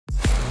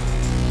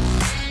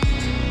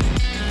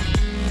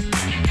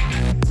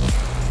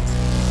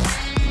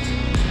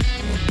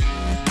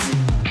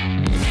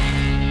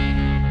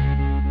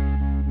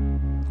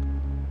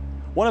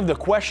one of the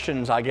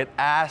questions I get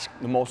asked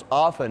the most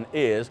often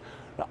is,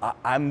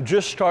 I'm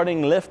just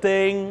starting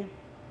lifting,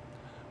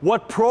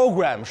 what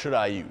program should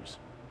I use?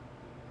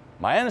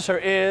 My answer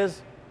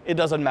is, it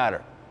doesn't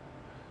matter.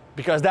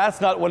 Because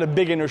that's not what a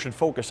beginner should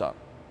focus on.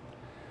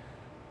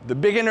 The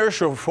beginner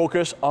should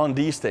focus on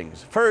these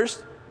things.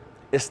 First,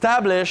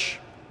 establish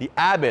the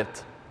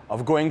habit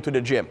of going to the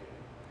gym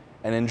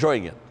and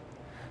enjoying it.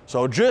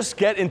 So just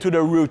get into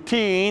the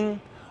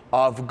routine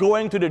of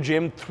going to the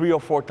gym 3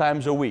 or 4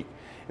 times a week.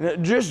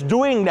 Just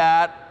doing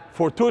that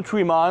for 2 or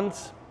 3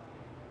 months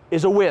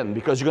is a win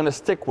because you're going to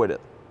stick with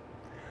it.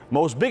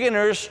 Most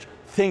beginners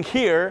think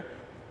here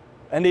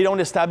and they don't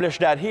establish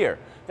that here.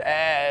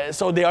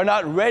 So they are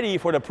not ready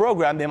for the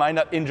program, they might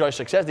not enjoy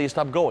success, they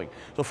stop going.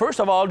 So first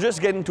of all, just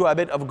get into a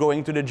habit of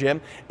going to the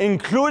gym,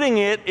 including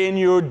it in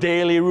your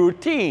daily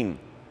routine.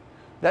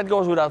 That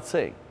goes without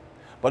saying.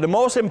 But the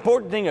most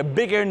important thing a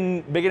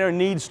beginner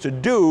needs to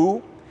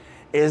do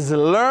is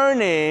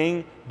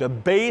learning the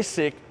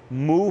basic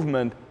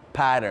movement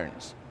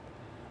patterns.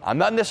 I'm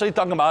not necessarily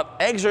talking about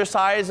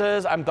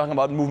exercises, I'm talking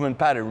about movement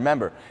pattern.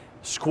 Remember,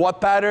 squat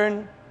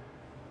pattern,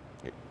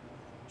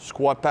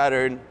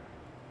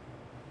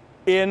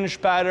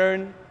 hinge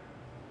pattern,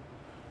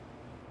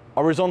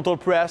 horizontal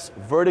press,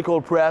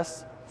 vertical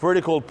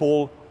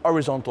pull,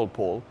 horizontal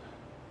pull.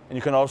 And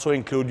you can also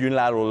include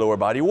unilateral lower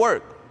body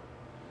work.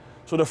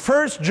 So the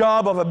first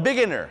job of a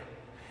beginner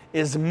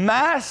is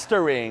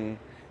mastering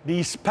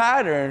these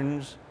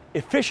patterns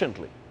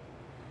efficiently.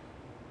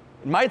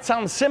 It might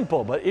sound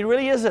simple, but it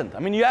really isn't. I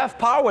mean, you have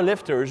power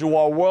lifters who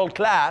are world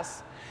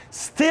class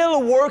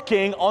still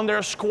working on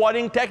their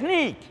squatting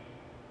technique.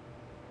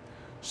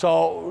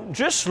 So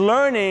just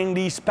learning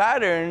these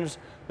patterns,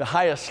 the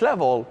highest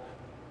level,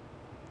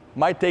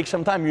 might take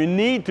some time. You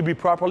need to be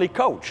properly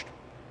coached.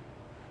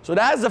 So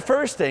that's the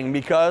first thing,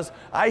 because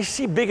I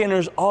see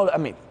beginners all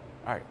right,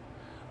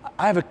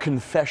 I have a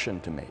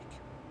confession to make.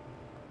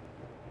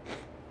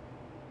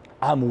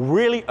 I'm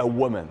really a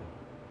woman.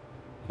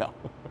 No.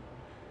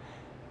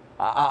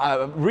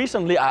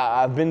 Recently,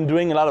 I've been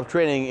doing a lot of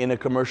training in a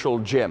commercial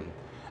gym.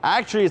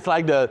 Actually, it's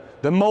like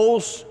the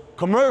most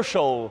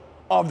commercial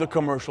of the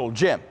commercial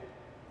gym.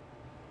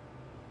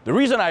 The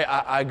reason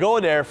I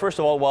go there, first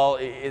of all, well,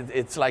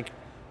 it's like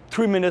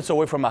 3 minutes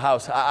away from my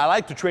house. I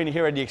like to train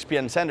here at the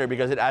Experience Center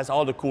because it has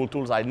all the cool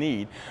tools I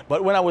need.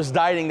 But when I was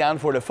dieting down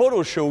for the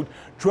photo shoot,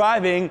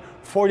 driving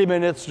 40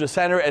 minutes to the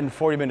center and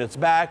 40 minutes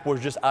back was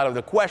just out of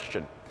the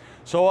question.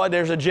 So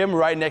there's a gym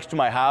right next to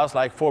my house,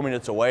 like 4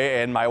 minutes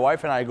away, and my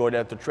wife and I go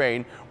there to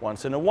train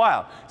once in a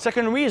while.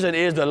 Second reason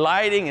is the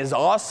lighting is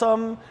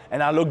awesome,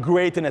 and I look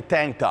great in a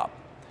tank top.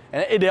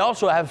 And they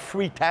also have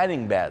free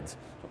tanning beds.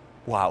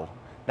 Wow,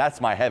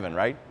 that's my heaven,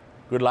 right?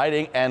 Good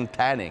lighting and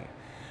tanning.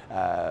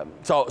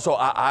 So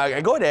I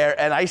go there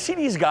and I see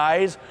these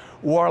guys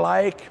who are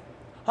like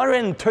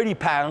 130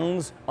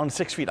 pounds on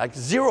 6 feet, like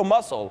zero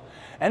muscle.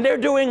 And they're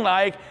doing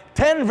like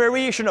 10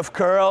 variation of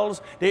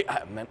curls.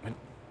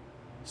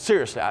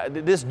 Seriously,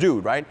 this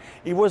dude, right?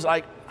 He was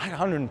like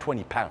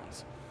 120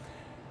 pounds.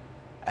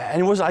 And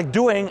he was like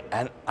doing,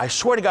 and I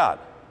swear to God,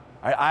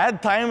 I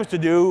had times to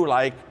do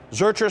like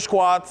Zercher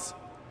squats,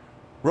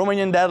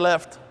 Romanian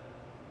deadlift,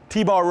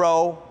 T-bar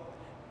row,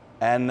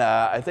 and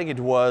I think it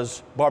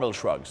was barbell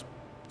shrugs.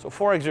 So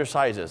 4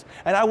 exercises.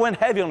 And I went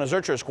heavy on the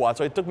Zercher squat,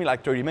 so it took me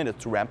like 30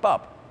 minutes to ramp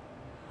up.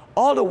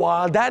 All the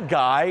while, that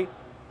guy,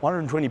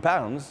 120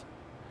 pounds,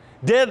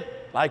 did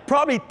like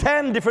probably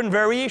 10 different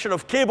variations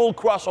of cable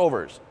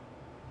crossovers.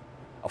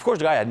 Of course,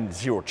 the guy had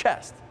zero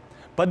chest.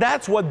 But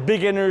that's what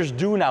beginners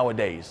do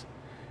nowadays.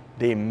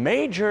 They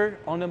major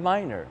on the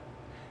minor.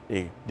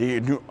 They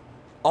do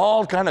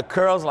all kind of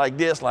curls like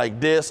this, like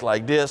this,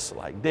 like this,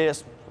 like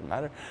this. Doesn't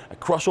matter. A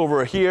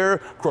crossover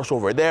here,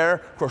 crossover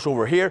there,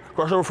 crossover here,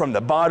 crossover from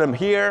the bottom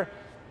here.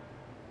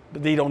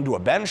 But they don't do a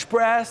bench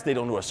press, they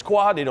don't do a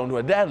squat, they don't do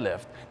a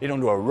deadlift, they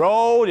don't do a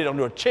row, they don't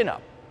do a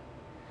chin-up.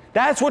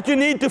 That's what you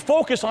need to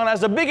focus on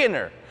as a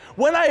beginner.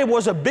 When I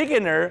was a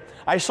beginner,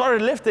 I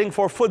started lifting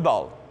for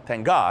football,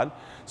 thank God.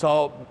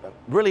 So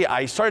really,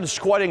 I started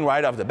squatting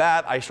right off the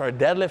bat. I started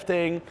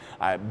deadlifting,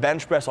 I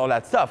bench press, all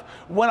that stuff.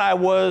 When I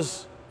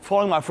was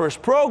following my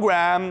first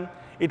program,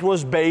 it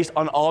was based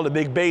on all the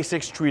big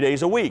basics 3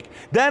 days a week.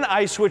 Then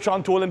I switched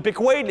on to Olympic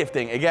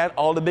weightlifting, again,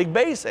 all the big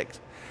basics.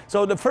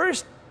 So the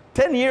first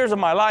 10 years of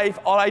my life,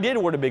 all I did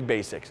were the big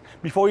basics,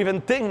 before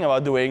even thinking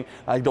about doing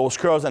like those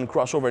curls and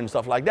crossover and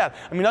stuff like that.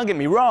 I mean, don't get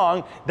me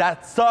wrong,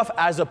 that stuff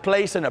has a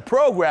place in a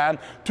program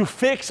to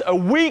fix a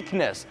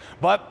weakness,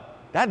 but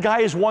that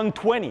guy is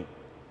 120.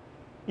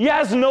 He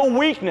has no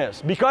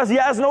weakness because he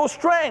has no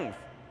strength.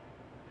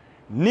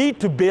 Need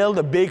to build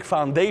a big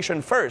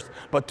foundation first,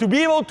 but to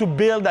be able to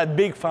build that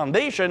big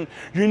foundation,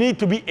 you need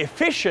to be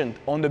efficient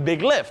on the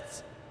big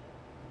lifts.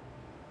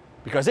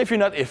 Because if you're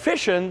not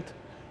efficient,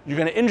 you're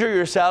going to injure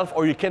yourself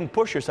or you can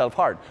push yourself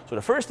hard. So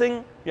the first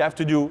thing you have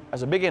to do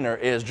as a beginner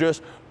is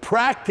just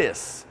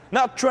practice,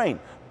 not train,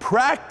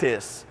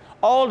 practice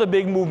all the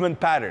big movement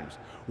patterns.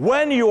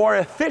 When you are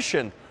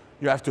efficient,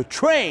 you have to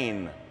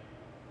train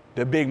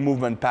the big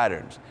movement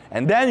patterns.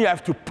 And then you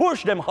have to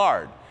push them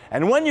hard.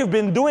 And when you've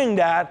been doing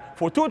that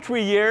for 2 or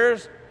 3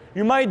 years,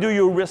 you might do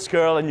your wrist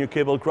curl and your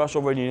cable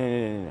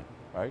crossover,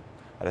 right?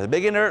 As a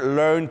beginner,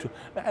 learn to.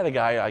 I had a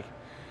guy like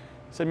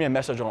send me a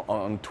message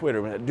on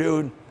Twitter,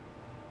 dude.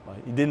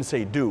 He didn't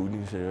say dude.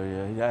 He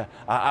said, yeah,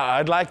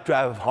 I'd like to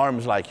have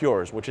arms like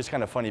yours, which is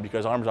kind of funny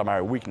because arms are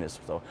my weakness.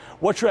 So,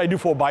 what should I do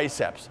for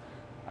biceps?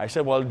 I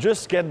said, well,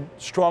 just get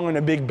strong on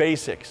the big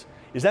basics.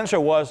 His answer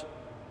was,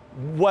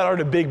 what are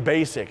the big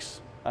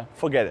basics?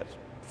 Forget it.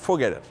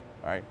 Forget it.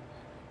 All right.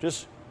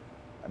 Just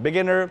a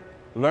beginner,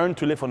 learn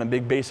to lift on the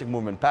big basic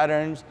movement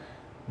patterns,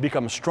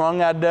 become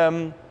strong at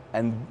them,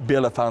 and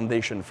build a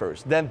foundation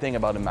first. Then think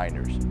about the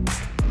minors.